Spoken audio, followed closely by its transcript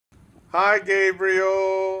Hi,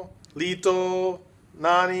 Gabriel, Lito,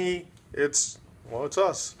 Nani. It's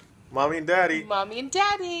us, Mommy and Daddy. Mommy and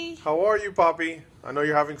Daddy. How are you, Poppy? I know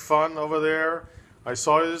you're having fun over there. I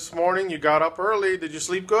saw you this morning. You got up early. Did you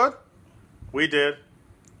sleep good? We did.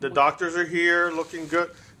 The doctors are here, looking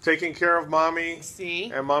good, taking care of Mommy.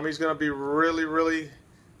 See? And Mommy's going to be really, really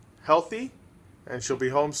healthy, and she'll be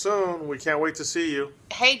home soon. We can't wait to see you.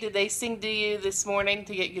 Hey, did they sing to you this morning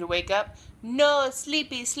to get you to wake up? No,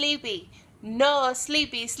 sleepy, sleepy. No,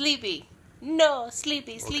 sleepy, sleepy. No,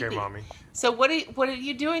 sleepy, sleepy. Okay, Mommy. So what are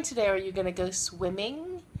you doing today? Are you going to go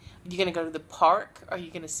swimming? Are you going to go to the park? Are you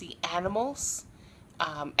going to see animals?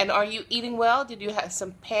 And are you eating well? Did you have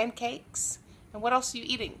some pancakes? And what else are you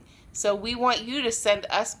eating? So we want you to send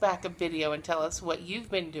us back a video and tell us what you've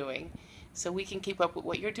been doing so we can keep up with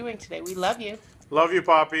what you're doing today. We love you. Love you,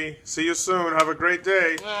 Poppy. See you soon. Have a great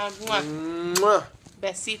day. Mwah, mwah. Mwah.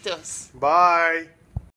 Besitos. Bye.